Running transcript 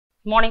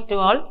Good morning to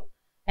all.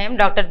 I am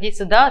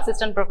Dr.G.Sudha,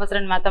 Assistant Professor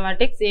in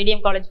Mathematics,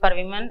 A.D.M College for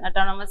Women,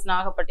 Autonomous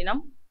Nagapattinam.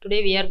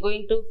 Today we are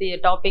going to see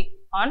a topic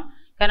on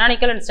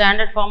canonical and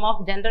standard form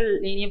of general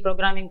linear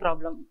programming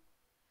problem.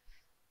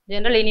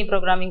 General linear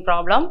programming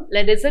problem.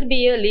 Let Z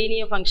be a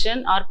linear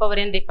function R power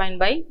n defined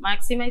by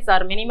maximize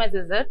or minimize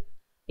Z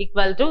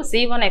equal to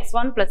C1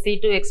 x1 plus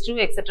C2 x2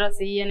 etc.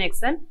 Cn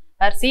xn,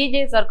 where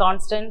Cj's are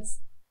constants.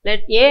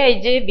 Let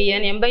Aij be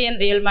an m by n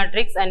real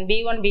matrix and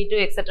B1,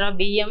 B2 etc.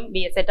 Bm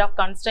be a set of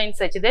constraints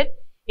such that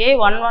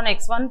A11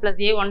 x1 plus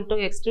A12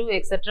 x2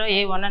 etc.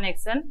 A1n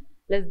xn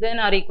less than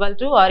or equal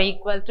to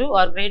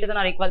or greater than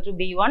or equal to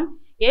B1,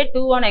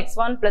 A21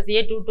 x1 plus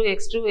A22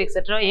 x2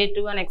 etc.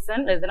 A21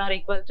 xn less than or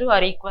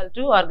equal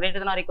to or greater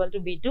than or equal to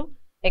B2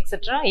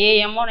 etc.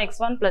 AM1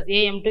 x1 plus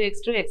AM2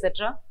 x2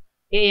 etc.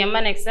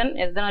 AMN xn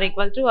less than or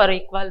equal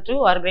to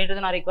or greater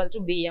than or equal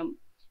to Bm.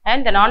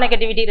 And the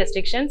non-negativity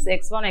restrictions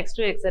x1,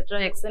 x2,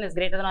 etc. xn is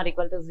greater than or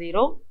equal to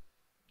 0.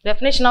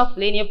 Definition of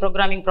linear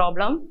programming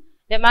problem.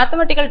 A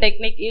mathematical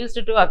technique used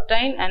to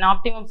obtain an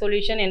optimum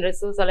solution in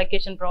resource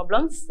allocation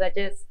problems such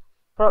as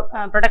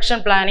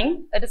production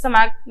planning. It is a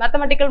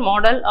mathematical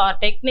model or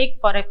technique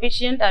for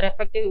efficient or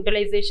effective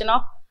utilization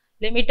of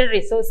limited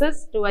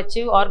resources to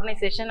achieve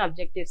organization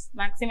objectives,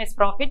 maximize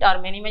profit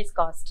or minimize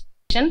cost.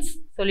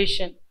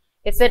 Solution.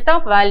 A set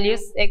of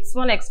values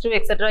x1, x2,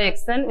 etc.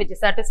 xn which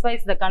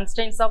satisfies the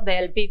constraints of the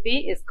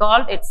LPP is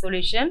called its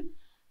solution.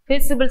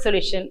 Feasible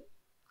solution.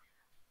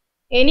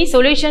 Any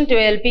solution to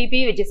a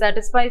LPP which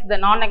satisfies the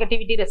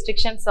non-negativity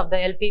restrictions of the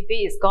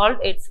LPP is called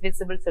its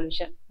feasible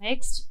solution.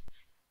 Next,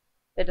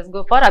 let us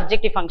go for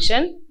objective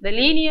function. The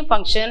linear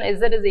function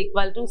Z is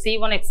equal to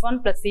C1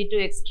 x1 plus C2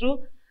 x2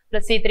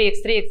 plus C3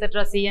 x3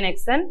 etc. Cn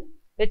xn,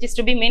 which is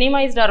to be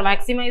minimized or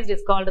maximized,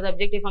 is called the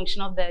objective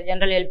function of the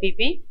general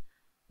LPP.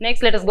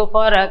 Next, let us go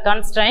for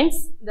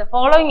constraints. The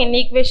following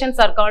inequations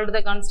are called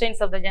the constraints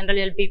of the general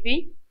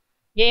LPP.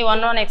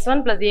 A11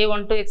 x1 plus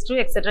A12 x2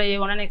 etc.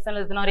 A1n xn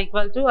less than or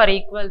equal to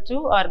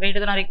or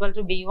greater than or equal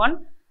to B1.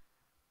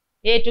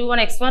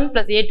 A21 x1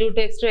 plus A22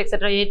 x2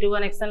 etc.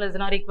 A21 xn less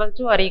than or equal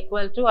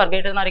to or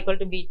greater than or equal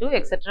to B2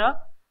 etc.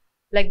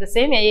 Like the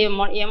same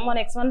M1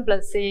 x1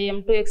 plus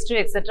AM2 x2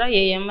 etc.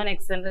 Amn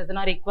xn less than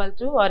or equal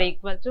to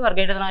or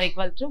greater than or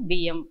equal to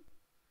Bm.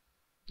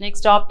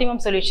 Next, optimum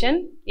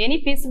solution.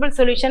 Any feasible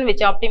solution which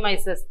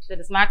optimizes, that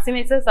is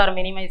maximizes or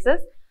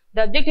minimizes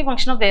the objective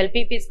function of the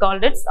LPP is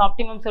called its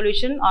optimum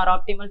solution or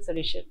optimal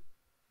solution.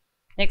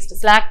 Next,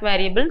 slack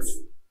variables.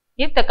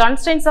 If the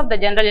constraints of the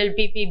general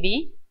LPP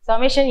be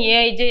summation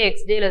Aij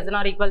xj less than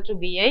or equal to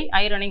Bi,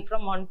 I running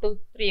from 1 to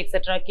 3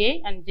 etc.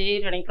 k and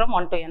j running from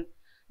 1 to n,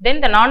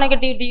 then the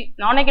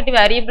non-negative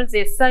variables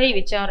Si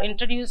which are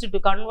introduced to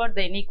convert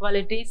the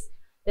inequalities,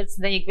 that's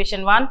the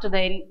equation 1 to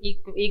the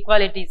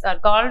equalities, are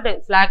called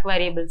slack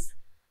variables.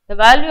 The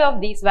value of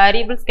these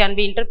variables can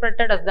be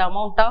interpreted as the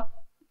amount of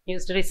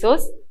used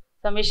resource.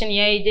 Summation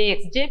Aij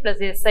xj plus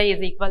Si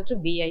is equal to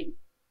Bi.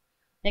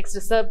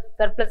 Next,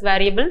 surplus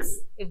variables.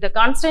 If the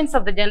constraints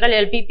of the general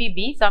LPP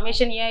be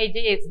summation Aij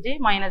xj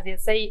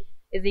minus Si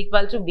is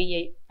equal to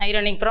Bi, I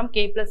running from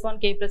k plus 1,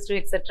 k plus 2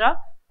 etc.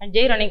 and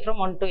j running from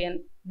 1 to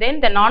n,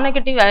 then the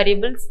non-negative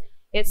variables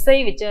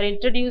Si which are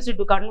introduced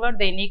to convert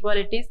the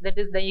inequalities, that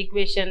is the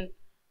equation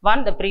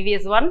 1, the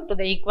previous one, to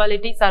the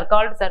equalities, are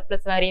called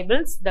surplus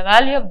variables. The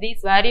value of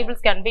these variables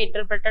can be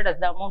interpreted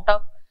as the amount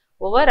of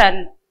over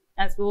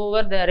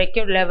the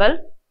required level.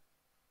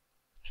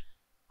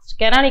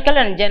 Canonical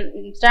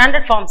and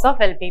standard forms of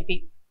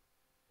LPP.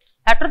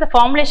 After the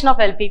formulation of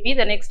LPP,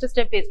 the next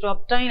step is to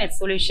obtain its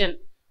solution.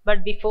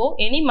 But before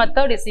any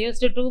method is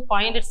used to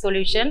find its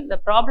solution, the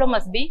problem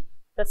must be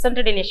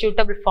presented in a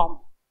suitable form.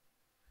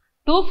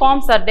 Two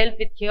forms are dealt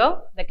with here,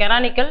 the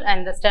canonical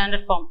and the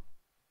standard form.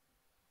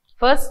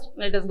 First,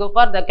 let us go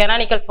for the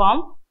canonical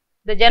form.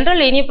 The general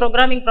linear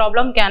programming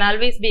problem can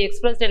always be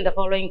expressed in the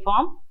following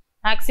form.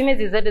 Maximize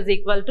Z is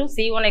equal to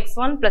C1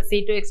 x1 plus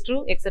C2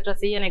 x2 etc.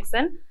 Cn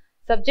xn,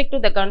 subject to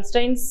the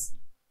constraints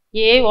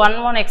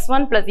A11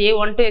 x1 plus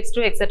A12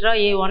 x2 etc.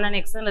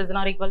 A1n xn less than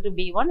or equal to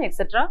B1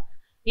 etc.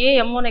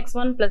 AM1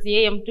 x1 plus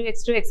AM2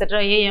 x2 etc.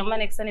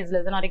 Amn xn is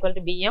less than or equal to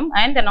Bm,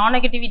 and the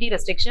non-negativity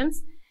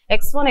restrictions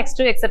x1,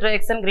 x2 etc.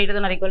 xn greater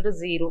than or equal to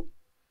 0.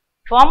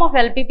 Form of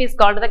LPP is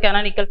called the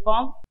canonical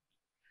form.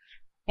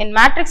 In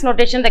matrix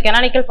notation, the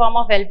canonical form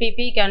of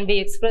LPP can be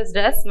expressed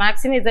as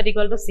maximum Z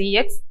equal to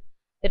Cx.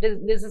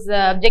 This is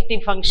the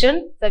objective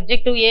function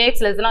subject to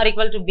Ax less than or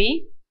equal to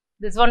B.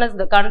 This one is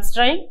the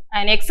constraint,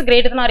 and x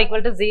greater than or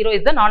equal to 0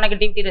 is the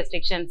non-negativity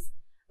restrictions,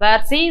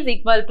 where C is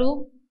equal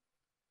to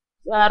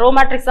row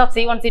matrix of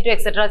C1, C2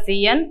 etc.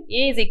 Cn,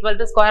 A is equal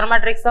to square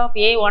matrix of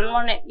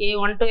A11,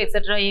 A12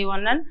 etc.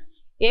 A1n,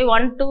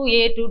 A12,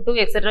 A22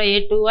 etc.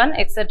 A21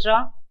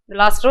 etc. The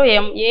last row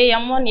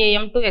AM1,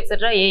 AM2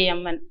 etc.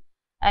 Amn,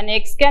 and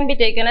x can be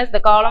taken as the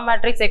column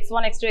matrix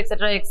x1, x2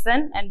 etc.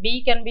 xn, and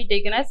B can be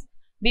taken as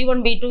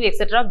B1, B2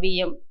 etc.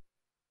 Bm.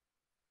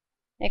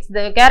 Next,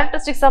 the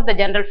characteristics of the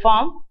general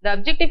form. The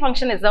objective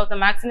function is of the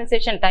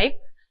maximization type.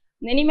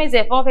 Minimize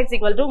f of x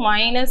equal to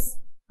minus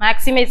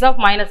maximize of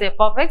minus f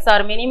of x,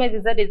 or minimize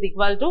z is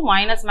equal to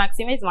minus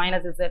maximize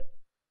minus z.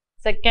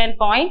 Second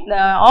point,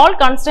 all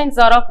constraints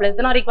are of less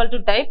than or equal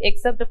to type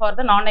except for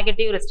the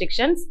non-negative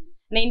restrictions.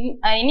 An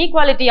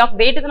inequality of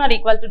greater than or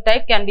equal to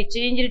type can be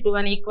changed to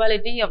an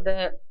equality of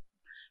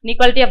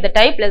the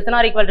type less than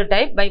or equal to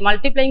type by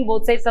multiplying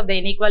both sides of the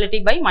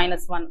inequality by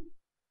minus 1.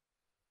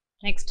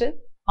 Next,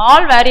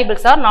 all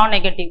variables are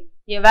non-negative.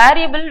 A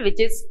variable which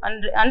is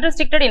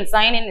unrestricted in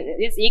sign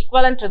is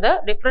equivalent to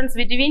the difference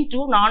between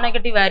two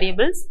non-negative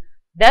variables.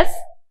 Thus,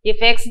 if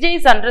xj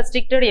is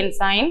unrestricted in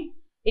sign,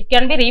 it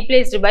can be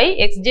replaced by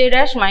xj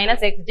dash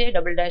minus xj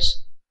double dash,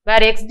 where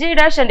xj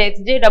dash and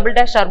xj double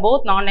dash are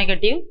both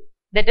non-negative.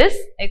 That is,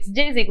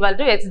 xj is equal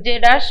to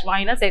xj dash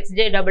minus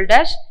xj double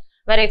dash,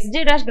 where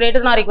xj dash greater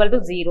than or equal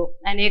to 0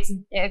 and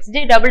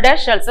xj double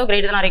dash also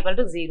greater than or equal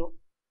to 0.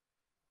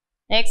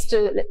 Next,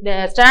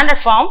 the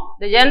standard form,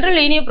 the general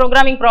linear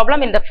programming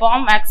problem in the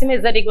form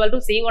maximize z equal to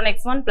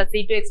c1x1 plus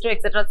c2x2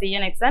 etc.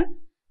 cnxn,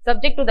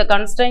 subject to the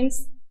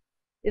constraints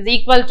is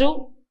equal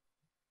to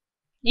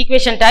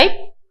equation type,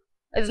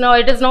 it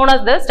is known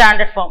as the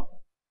standard form.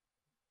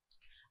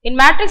 In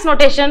matrix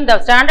notation, the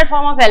standard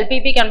form of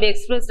LPP can be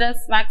expressed as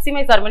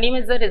maximize or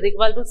minimize z is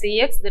equal to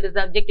cx, that is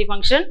the objective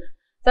function,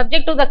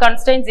 subject to the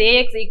constraints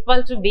ax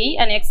equal to b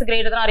and x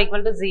greater than or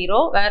equal to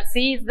 0, where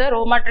c is the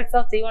row matrix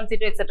of c1,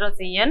 c2 etc.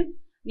 cn,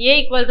 a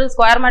equal to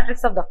square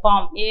matrix of the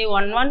form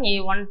a11,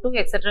 a12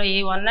 etc.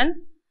 a1n,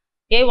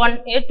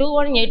 a21,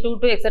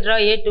 a22 etc.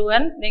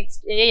 a2n,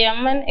 next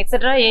amn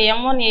etc.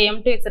 am1,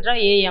 am2 etc.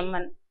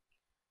 amn,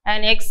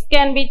 and x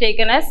can be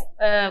taken as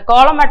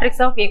column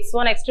matrix of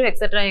x1, x2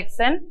 etc.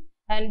 xn,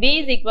 and b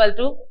is equal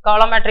to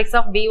column matrix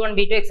of b1,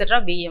 b2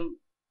 etc. bm.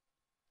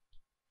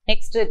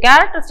 Next,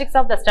 characteristics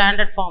of the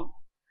standard form.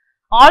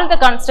 All the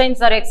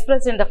constraints are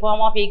expressed in the form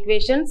of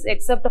equations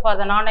except for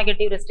the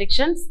non-negative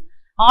restrictions.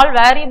 All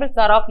variables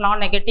are of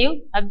non-negative.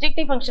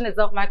 Objective function is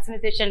of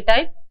maximization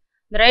type.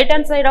 The right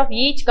hand side of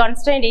each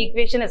constraint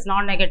equation is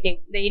non-negative.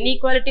 The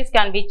inequalities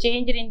can be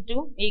changed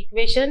into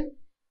equation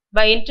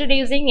by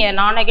introducing a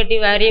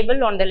non-negative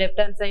variable on the left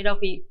hand side of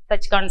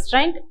such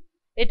constraint.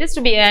 It is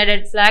to be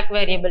added slack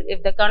variable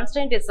if the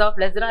constraint is of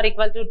less than or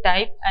equal to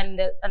type,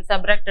 and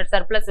subtracted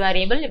surplus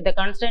variable if the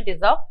constraint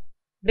is of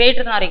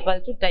greater than or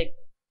equal to type.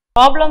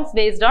 Problems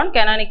based on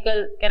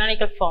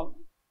canonical form.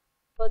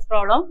 First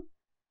problem,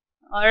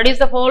 reduce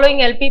the following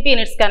LPP in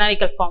its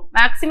canonical form.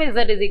 Maximize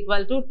z is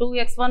equal to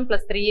 2x1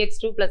 plus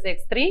 3x2 plus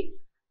x3,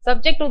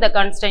 subject to the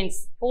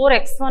constraints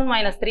 4x1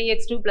 minus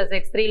 3x2 plus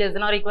x3 less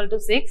than or equal to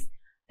 6,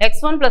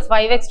 x1 plus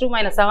 5x2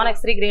 minus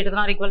 7x3 greater than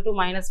or equal to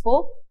minus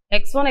 4,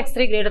 x1,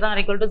 x3 greater than or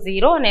equal to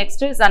 0, and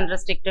x2 is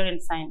unrestricted in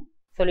sign.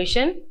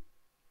 Solution,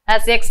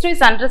 as x2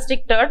 is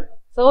unrestricted,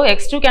 so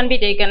x2 can be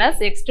taken as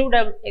x2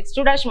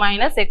 dash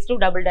minus x2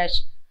 double dash,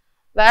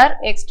 where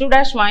x2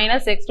 dash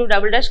minus x2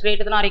 double dash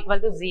greater than or equal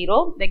to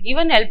 0. The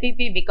given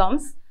LPP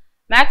becomes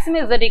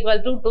maximize z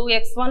equal to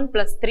 2x1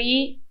 plus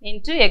 3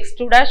 into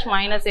x2 dash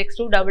minus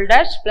x2 double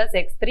dash plus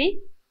x3,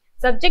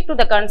 subject to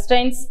the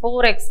constraints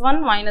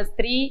 4x1 minus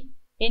 3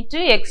 into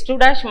x2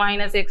 dash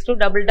minus x2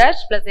 double dash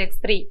plus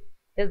x3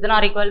 less than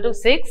or equal to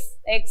 6,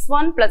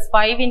 x1 plus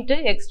 5 into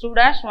x2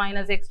 dash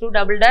minus x2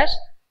 double dash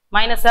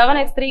minus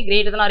 7x3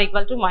 greater than or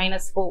equal to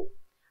minus 4.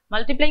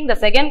 Multiplying the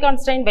second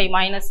constraint by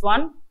minus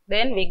 1,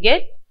 then we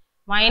get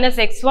minus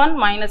x1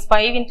 minus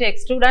 5 into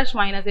x2 dash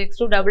minus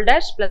x2 double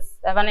dash plus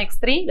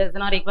 7x3 less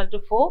than or equal to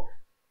 4,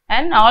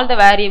 and all the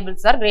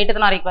variables are greater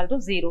than or equal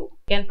to 0.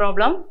 Second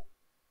problem,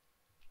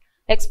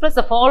 express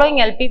the following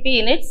LPP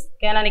in its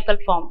canonical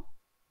form.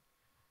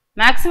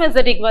 Maximize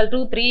z equal to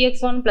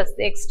 3x1 plus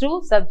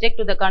x2 subject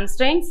to the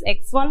constraints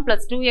x1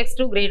 plus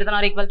 2x2 greater than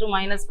or equal to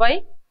minus 5,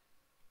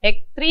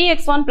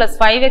 3x1 plus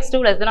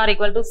 5x2 less than or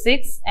equal to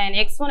 6, and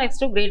x1,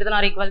 x2 greater than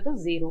or equal to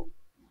 0.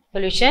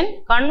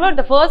 Solution, convert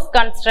the first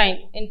constraint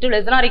into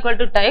less than or equal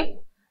to type,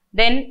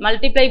 then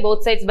multiply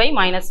both sides by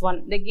minus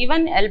 1. The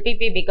given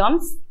LPP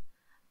becomes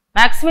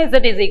maximize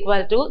z is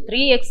equal to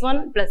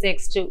 3x1 plus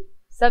x2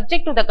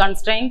 subject to the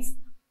constraints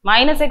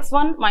minus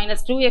x1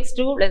 minus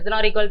 2x2 less than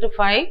or equal to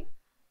 5,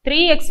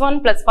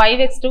 3x1 plus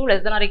 5x2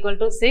 less than or equal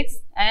to 6,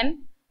 and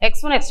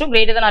x1, x2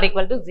 greater than or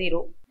equal to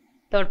 0.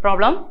 Third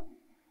problem,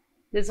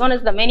 this one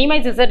is the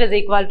minimize z is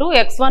equal to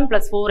x1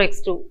 plus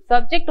 4x2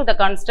 subject to the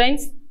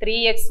constraints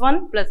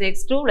 3x1 plus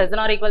x2 less than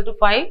or equal to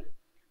 5,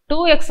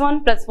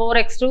 2x1 plus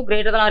 4x2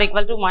 greater than or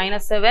equal to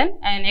minus 7,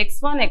 and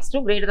x1,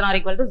 x2 greater than or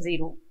equal to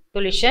 0.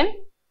 Solution,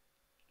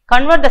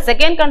 convert the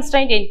second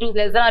constraint into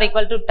less than or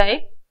equal to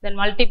type, then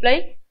multiply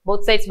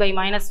both sides by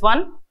minus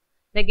 1.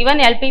 The given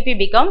LPP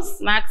becomes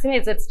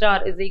maximize z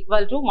star is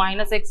equal to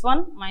minus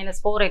x1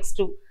 minus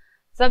 4x2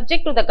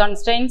 subject to the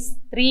constraints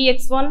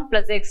 3x1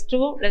 plus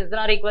x2 less than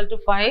or equal to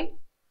 5,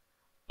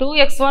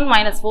 2x1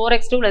 minus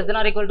 4x2 less than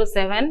or equal to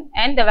 7,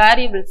 and the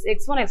variables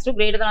x1, x2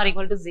 greater than or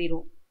equal to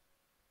 0.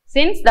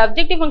 Since the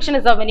objective function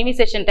is of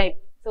minimization type,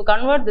 so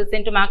convert this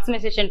into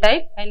maximization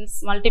type,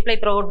 hence multiply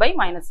throughout by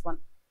minus 1.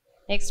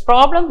 Next,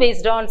 problem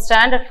based on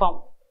standard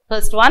form.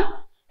 First one,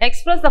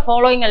 express the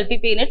following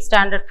LPP in its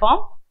standard form.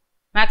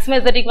 Maximum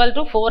is that equal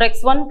to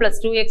 4x1 plus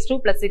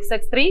 2x2 plus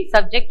 6x3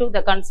 subject to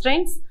the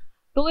constraints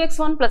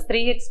 2x1 plus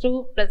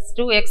 3x2 plus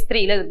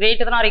 2x3 is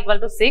greater than or equal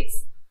to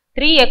 6.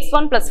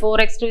 3x1 plus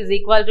 4x2 is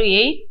equal to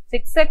 8.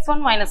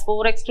 6x1 minus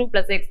 4x2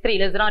 plus x3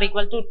 less than or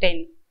equal to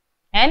 10.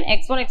 And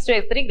x1,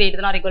 x2, x3 greater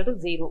than or equal to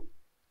 0.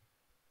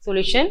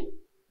 Solution.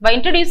 By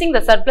introducing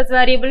the surplus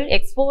variable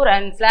x4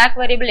 and slack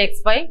variable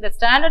x5, the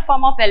standard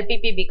form of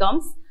LPP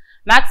becomes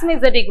maximum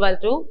is that equal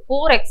to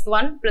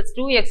 4x1 plus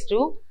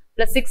 2x2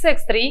 plus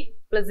 6x3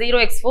 plus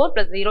 0x4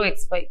 plus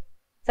 0x5.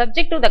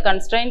 Subject to the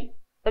constraint,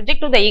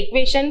 subject to the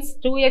equations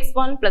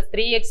 2x1 plus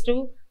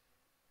 3x2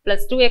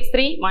 plus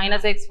 2x3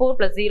 minus x4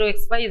 plus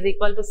 0x5 is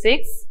equal to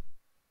 6.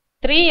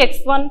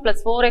 3x1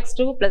 plus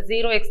 4x2 plus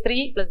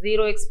 0x3 plus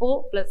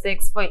 0x4 plus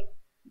x5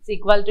 is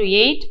equal to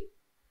 8.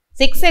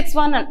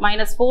 6x1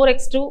 minus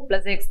 4x2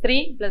 plus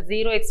x3 plus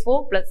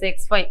 0x4 plus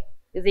x5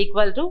 is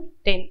equal to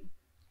 10.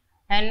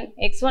 And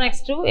x1,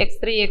 x2,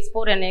 x3,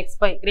 x4 and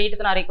x5 greater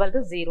than or equal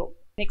to 0.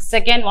 Next,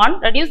 second one,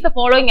 reduce the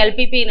following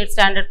LPP in its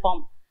standard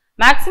form.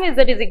 Maximum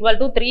z is equal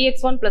to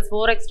 3x1 plus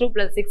 4x2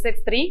 plus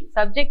 6x3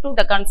 subject to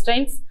the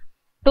constraints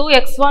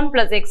 2x1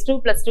 plus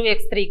x2 plus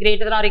 2x3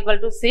 greater than or equal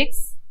to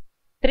 6.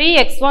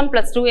 3x1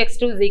 plus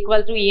 2x2 is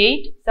equal to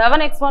 8.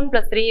 7x1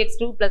 plus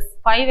 3x2 plus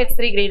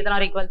 5x3 greater than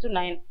or equal to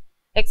 9.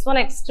 x1,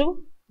 x2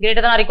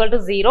 greater than or equal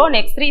to 0 and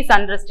x3 is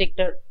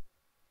unrestricted.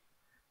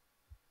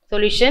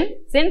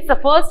 Solution. Since the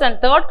first and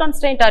third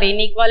constraint are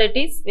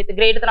inequalities with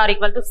greater than or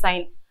equal to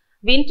sign,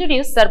 we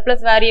introduce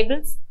surplus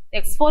variables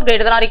x4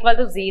 greater than or equal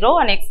to 0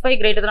 and x5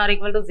 greater than or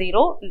equal to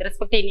 0 in the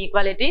respective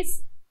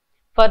inequalities.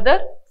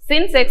 Further,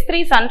 since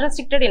x3 is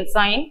unrestricted in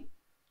sign,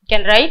 you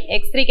can write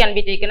x3 can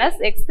be taken as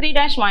x3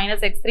 dash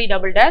minus x3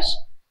 double dash,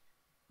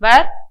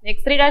 where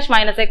x3 dash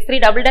minus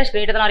x3 double dash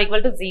greater than or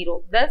equal to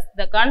 0. Thus,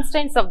 the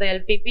constraints of the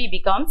LPP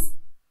becomes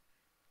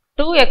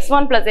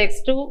 2x1 plus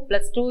x2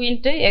 plus 2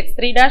 into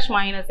x3 dash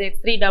minus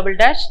x3 double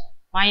dash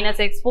minus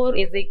x4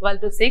 is equal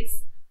to 6.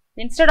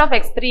 Instead of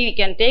x3, we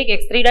can take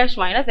x3 dash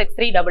minus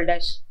x3 double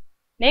dash.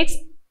 Next,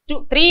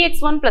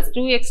 3x1 plus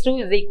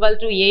 2x2 is equal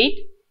to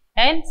 8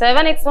 and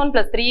 7x1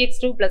 plus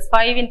 3x2 plus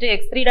 5 into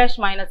x3 dash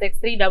minus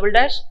x3 double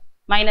dash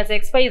minus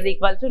x5 is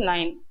equal to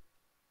 9.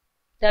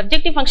 The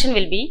objective function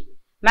will be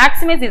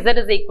maximum z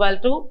is equal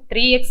to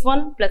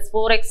 3x1 plus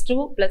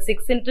 4x2 plus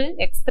 6 into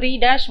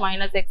x3 dash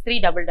minus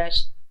x3 double dash.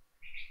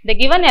 The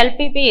given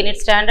LPP in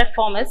its standard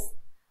form is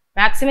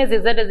maximum z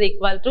is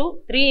equal to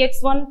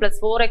 3x1 plus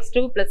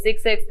 4x2 plus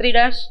 6x3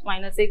 dash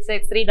minus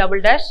 6x3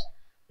 double dash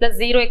plus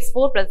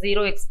 0x4 plus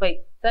 0x5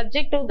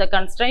 subject to the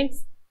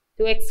constraints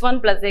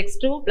 2x1 plus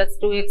x2 plus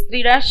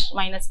 2x3 dash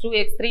minus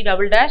 2x3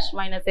 double dash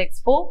minus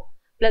x4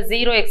 plus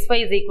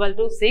 0x5 is equal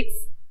to 6.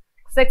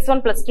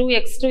 6x1 plus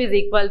 2x2 is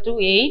equal to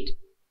 8.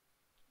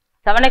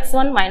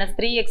 7x1 minus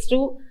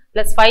 3x2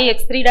 plus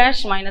 5x3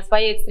 dash minus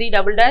 5x3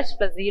 double dash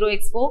plus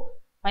 0x4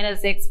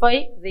 minus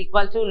x5 is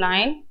equal to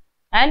 9.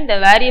 And the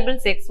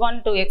variables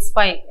x1 to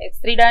x5,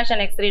 x3 dash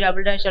and x3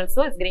 double dash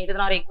also is greater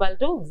than or equal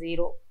to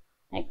 0.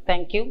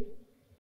 Thank you.